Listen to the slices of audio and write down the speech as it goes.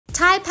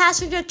Thai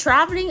passenger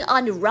traveling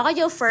on the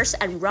Royal First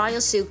and Royal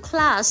Silk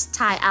class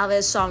Thai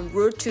Airways on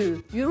route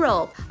to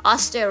Europe,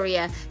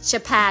 Australia,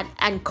 Japan,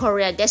 and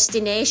Korea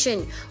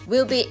destination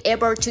will be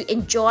able to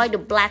enjoy the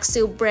Black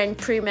Silk Blend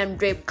Premium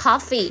Drip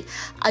Coffee,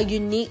 a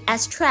unique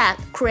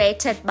extract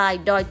created by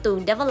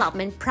DoiTung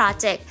Development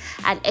Project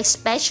and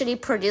especially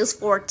produced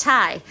for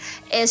Thai.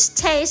 Its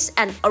taste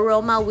and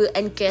aroma will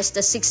engage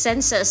the six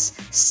senses: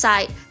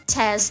 sight,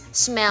 taste,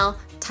 smell,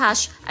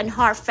 touch, and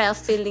heartfelt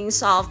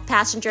feelings of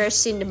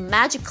passengers in the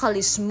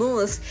magically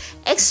smooth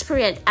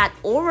experience at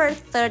over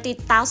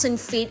 30,000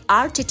 feet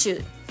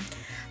altitude.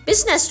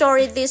 Business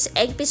story this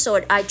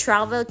episode, I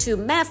traveled to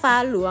Mae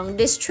Fah Luang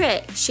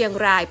District, Chiang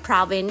Rai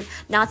Province,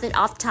 northern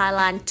of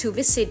Thailand to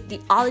visit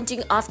the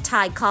origin of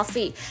Thai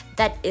coffee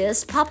that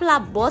is popular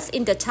both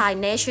in the Thai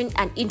nation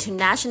and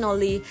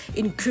internationally,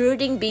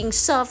 including being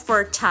served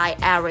for Thai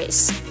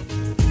Airways.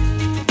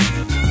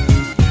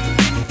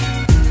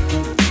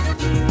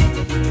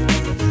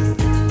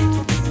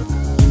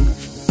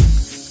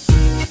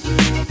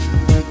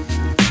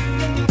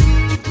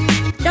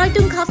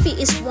 DoiTung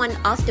Coffee is one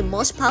of the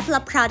most popular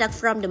products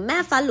from the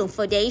Mae Fah Luang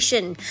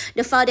Foundation.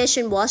 The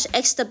foundation was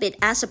established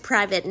as a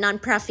private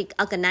non-profit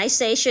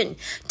organization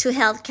to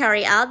help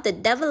carry out the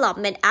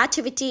development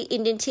activity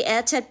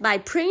initiated by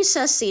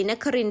Princess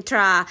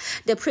Srinakarintra,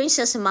 the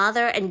princess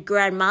mother and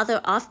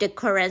grandmother of the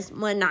current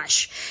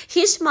monarch,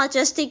 His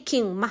Majesty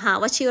King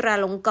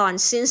Mahawachiralongkorn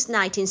since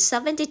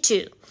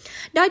 1972.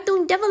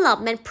 DoiTung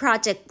Development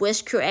Project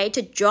was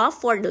created job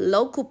for the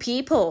local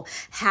people,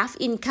 have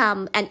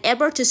income and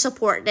able to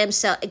support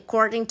themselves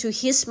according to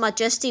His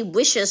Majesty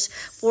wishes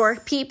for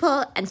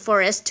people and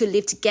forests to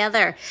live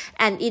together,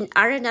 and in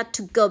order not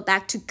to go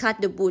back to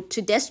cut the wood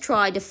to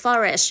destroy the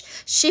forest,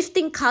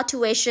 shifting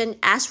cultivation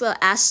as well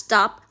as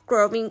stop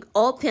growing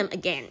opium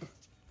again.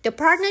 The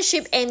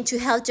partnership aimed to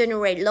help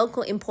generate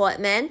local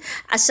employment,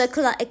 a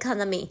circular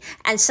economy,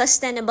 and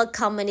sustainable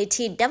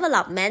community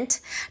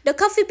development. The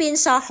coffee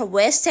beans are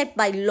harvested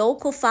by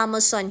local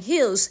farmers on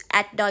hills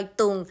at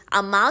DoiTung,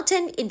 a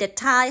mountain in the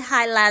Thai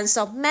highlands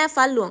of Mae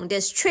Fah Luang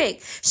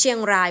District,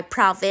 Chiang Rai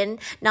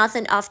Province,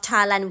 northern of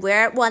Thailand,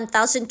 where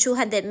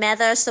 1,200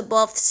 meters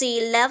above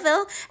sea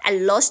level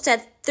and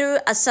roasted through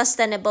a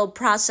sustainable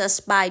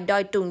process by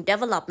DoiTung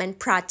Development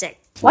Project.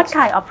 What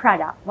kind of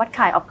product, what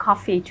kind of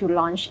coffee to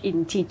launch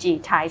in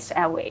TG Thai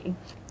Airways?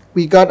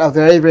 We got a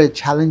very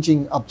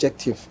challenging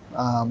objective.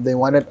 They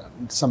wanted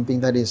something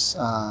that is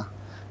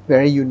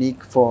very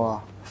unique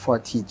for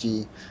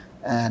TG,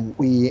 and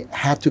we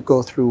had to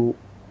go through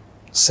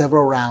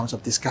several rounds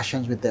of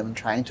discussions with them,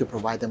 trying to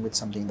provide them with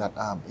something that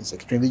is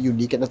extremely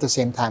unique, and at the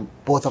same time,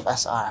 both of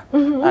us are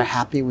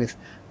happy with.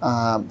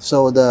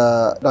 So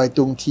the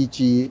DoiTung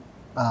TG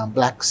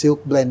Black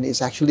Silk Blend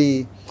is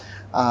actually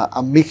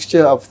a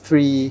mixture of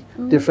three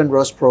different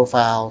roast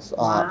profiles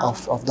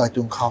of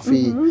DoiTung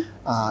coffee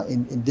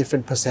in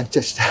different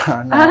percentages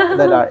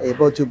that are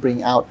able to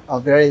bring out a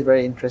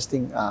very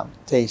interesting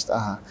taste.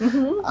 I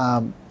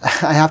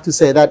have to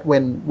say that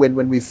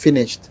when we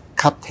finished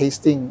cup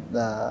tasting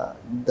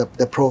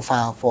the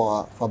profile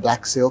for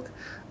Black Silk,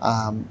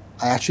 I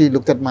actually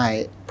looked at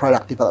my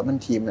product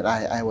development team and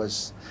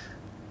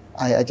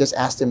I just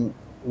asked them,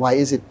 why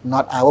is it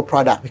not our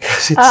product?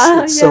 Because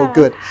it's so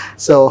good.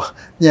 So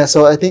yeah,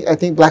 so I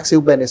think Black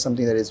Silk Blend is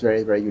something that is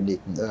very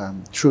unique,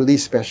 truly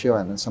special,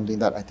 and something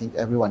that I think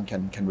everyone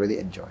can really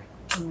enjoy.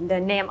 The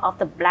name of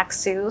the Black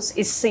Silk,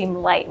 it seems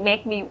like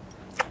make me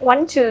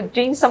want to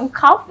drink some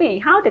coffee.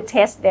 How the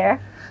taste there?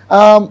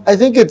 I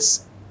think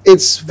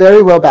it's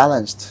very well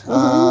balanced.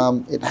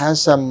 It has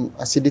some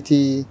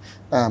acidity,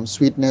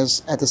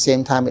 sweetness. At the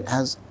same time, it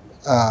has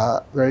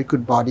very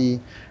good body,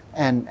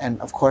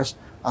 and of course,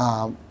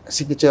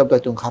 signature of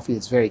DoiTung coffee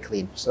is very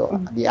clean. So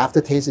the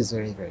aftertaste is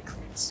very clean.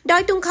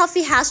 DoiTung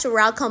Coffee has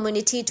allowed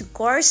community to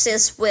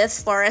coexist with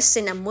forests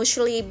in a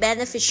mutually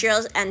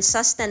beneficial and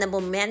sustainable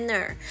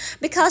manner.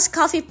 Because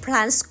coffee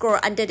plants grow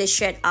under the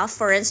shade of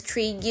forest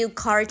tree yield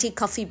quality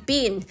coffee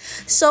bean,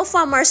 so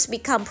farmers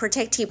become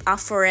protective of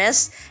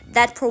forests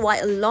that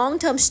provide a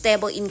long-term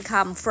stable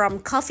income from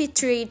coffee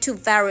tree to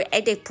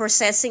value-added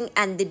processing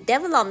and the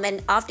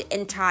development of the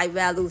entire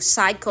value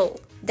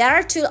cycle. There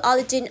are two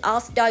origins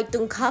of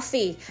DoiTung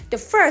coffee. The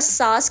first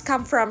source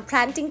comes from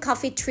planting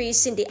coffee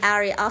trees in the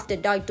area of the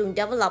DoiTung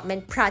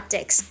Development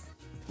Projects.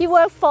 He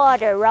worked for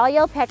the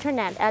royal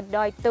patronage at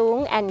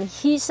DoiTung, and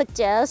he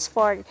suggests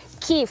for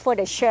key for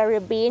the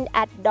cherry bean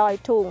at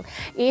DoiTung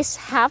is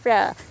have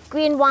the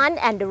green one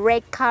and the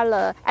red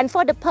color, and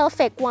for the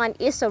perfect one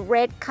is a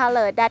red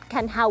color that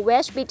can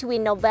harvest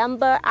between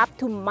November up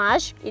to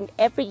March in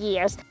every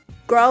year.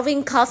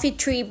 Growing coffee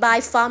tree by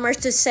farmers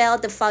to sell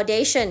the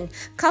foundation.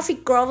 Coffee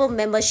grower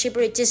membership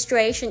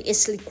registration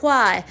is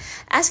required.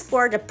 As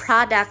for the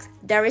product,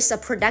 there is a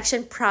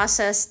production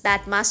process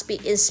that must be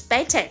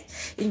inspected,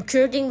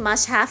 including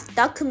must have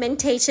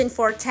documentation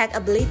for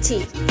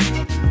trackability.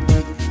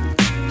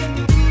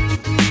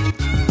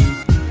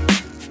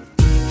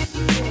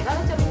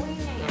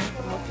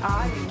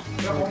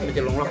 มันจ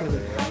ะลงล็อก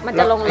มัน มัน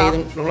จะลงล็อก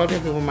ลงล็อกนี่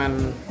คือประมาณ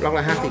ล็อกล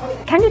ะ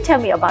50 Can you tell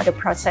me about the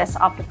process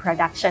of the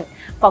production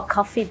for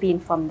coffee bean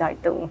from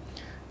DoiTung?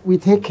 We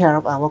take care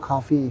of our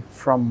coffee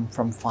from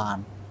farm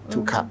to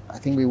cup. I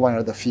think we're one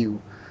of the few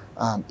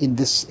in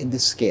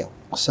this scale.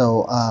 So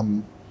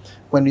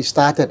when we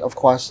started, of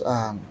course,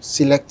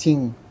 selecting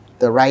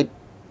the right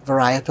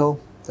varietal,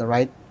 the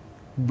right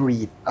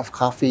breed of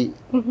coffee,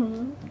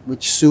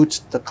 which suits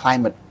the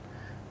climate,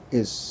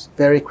 is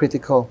very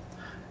critical.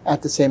 At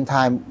the same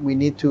time, we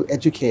need to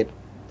educate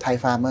Thai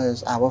farmers,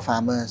 our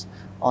farmers,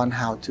 on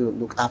how to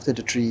look after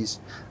the trees.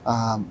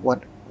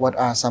 What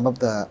are some of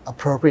the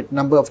appropriate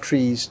number of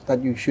trees that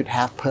you should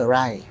have per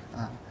rai,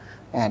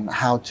 and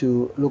how to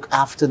look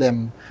after them,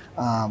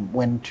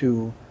 when to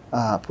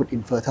put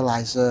in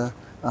fertilizer,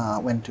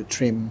 when to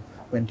trim,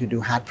 when to do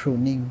hard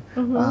pruning,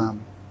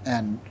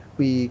 and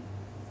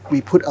we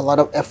put a lot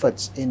of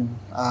efforts in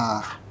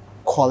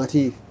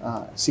quality,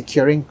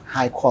 securing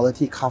high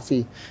quality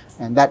coffee,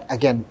 and that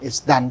again is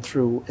done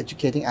through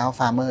educating our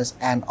farmers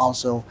and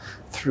also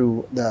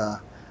through the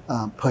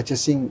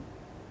purchasing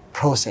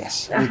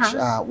process, which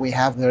we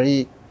have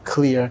very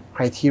clear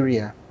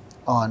criteria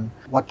on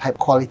what type of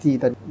quality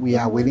that we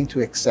are willing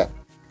to accept.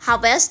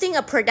 Harvesting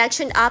a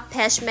production of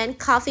parchment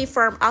coffee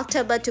from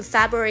October to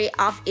February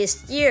of each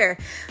year.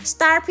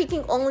 Start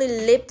picking only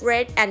lip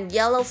red and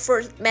yellow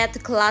fruit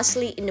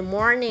meticulously in the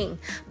morning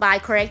by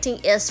correcting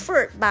its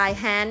fruit by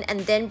hand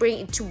and then bring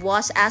it to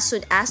wash as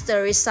soon as the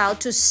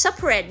result to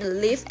separate the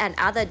leaf and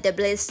other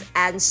debris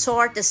and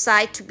sort the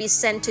side to be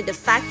sent to the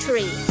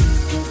factory.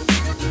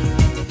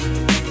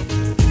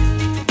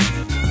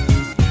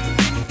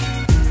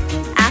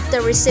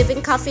 After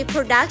receiving coffee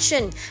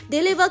production,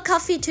 deliver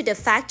coffee to the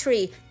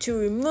factory to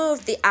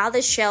remove the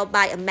outer shell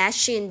by a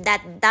machine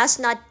that does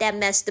not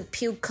damage the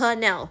pure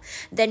kernel.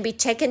 Then be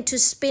taken to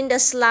spin the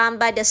slum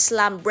by the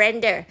slum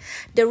blender.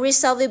 The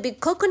result will be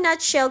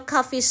coconut shell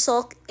coffee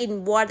soaked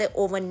in water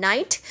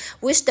overnight,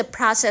 which the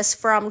process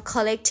from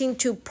collecting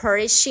to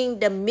polishing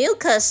the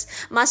mucus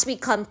must be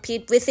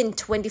complete within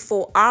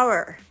 24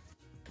 hours.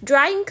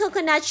 Drying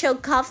coconut shell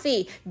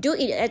coffee, do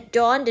it at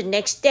dawn the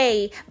next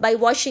day by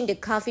washing the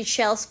coffee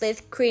shells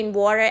with clean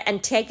water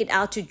and take it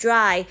out to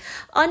dry.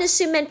 On a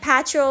cement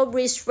patrol,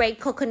 re-spray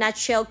coconut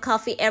shell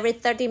coffee every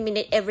 30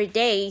 minutes every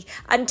day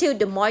until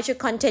the moisture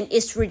content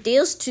is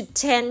reduced to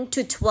 10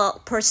 to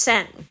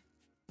 12%.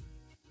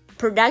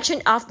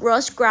 Production of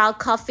roast ground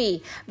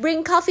coffee.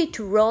 Bring coffee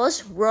to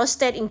roast,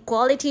 roasted in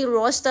quality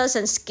roasters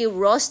and skilled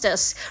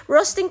roasters.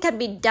 Roasting can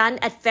be done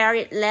at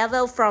varied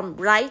level from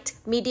light,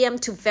 medium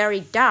to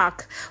very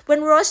dark.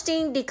 When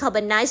roasting,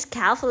 decarbonize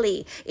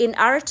carefully in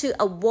order to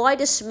avoid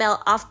the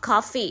smell of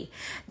coffee.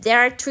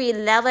 There are 3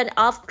 levels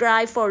of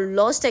dry for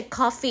roasted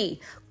coffee: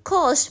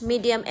 coarse,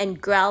 medium,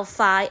 and ground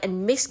fine,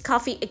 and mix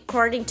coffee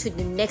according to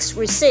the next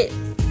receipt.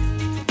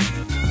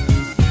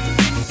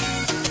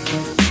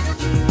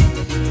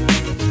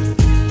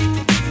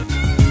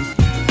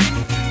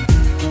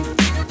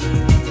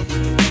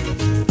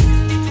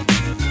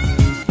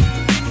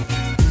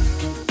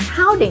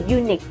 How the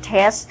unique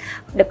taste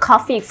the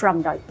coffee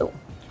from DoiTung?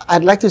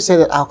 I'd like to say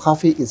that our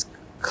coffee is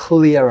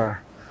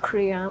clearer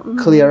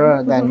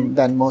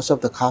than most of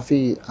the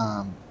coffee,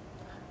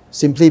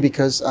 simply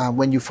because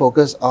when you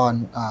focus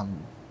on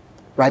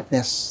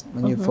ripeness,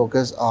 when you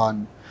focus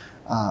on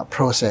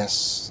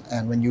process,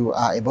 and when you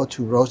are able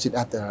to roast it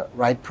at the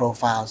right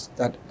profiles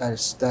that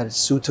is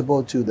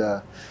suitable to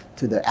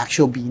the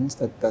actual beans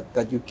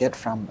that you get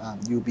from,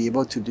 you'll be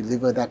able to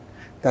deliver that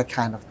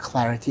kind of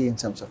clarity in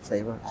terms of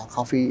flavor. Our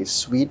coffee is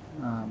sweet,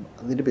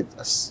 a little bit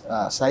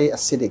slightly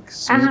acidic,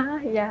 sweet,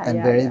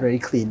 and very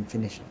clean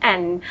finish.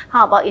 And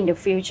how about in the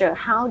future?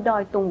 How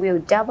DoiTung will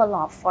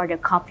develop for the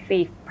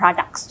coffee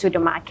products to the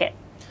market?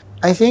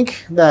 I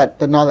think that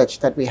the knowledge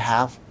that we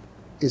have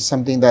is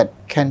something that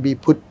can be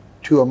put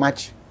to a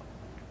much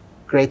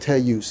greater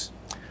use.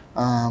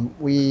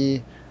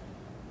 We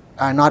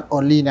are not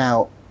only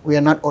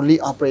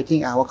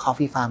operating our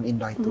coffee farm in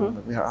DoiTung,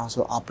 but we are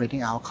also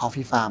operating our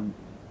coffee farm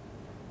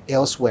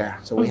elsewhere.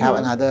 So we have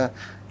another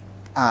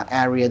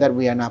area that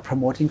we are now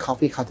promoting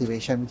coffee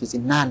cultivation, which is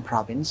in Nan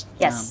province.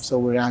 Yes. So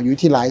we're now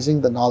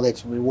utilizing the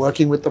knowledge. We're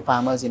working with the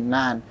farmers in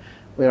Nan.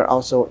 We're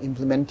also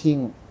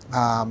implementing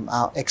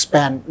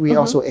we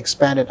also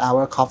expanded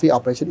our coffee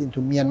operation into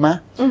Myanmar,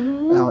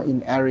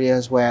 in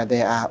areas where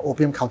there are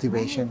opium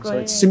cultivation. So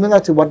it's similar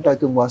to what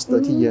DoiTung was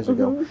 30 years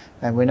ago.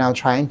 And we're now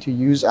trying to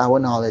use our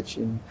knowledge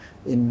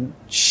in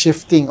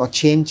shifting or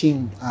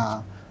changing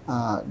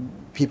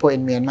people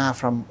in Myanmar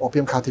from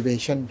opium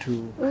cultivation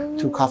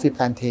to coffee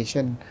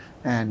plantation,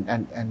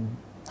 and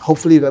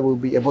hopefully that will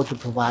be able to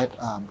provide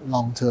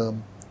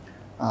long-term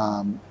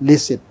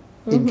licit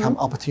income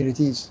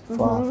opportunities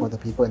for the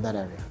people in that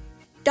area.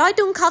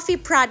 DoiTung coffee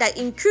products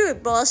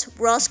include both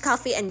roast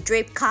coffee and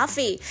drip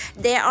coffee.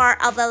 They are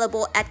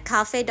available at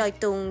Cafe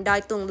DoiTung,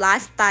 DoiTung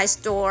Lifestyle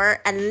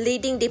Store, and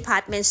leading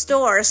department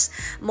stores.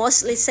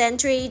 Most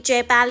recently,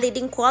 Japan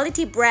leading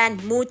quality brand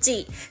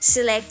Muji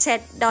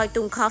selected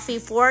DoiTung coffee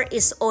for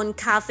its own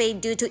cafe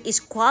due to its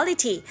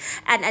quality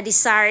and a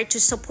desire to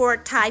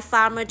support Thai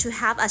farmers to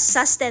have a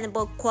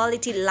sustainable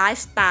quality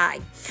lifestyle.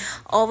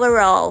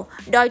 Overall,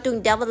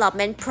 DoiTung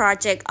development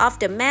project of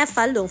the Mae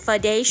Fah Luang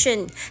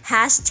Foundation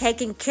has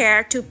taken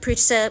care to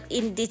preserve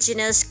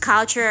indigenous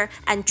culture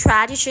and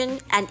tradition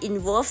and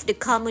involve the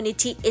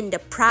community in the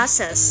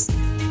process.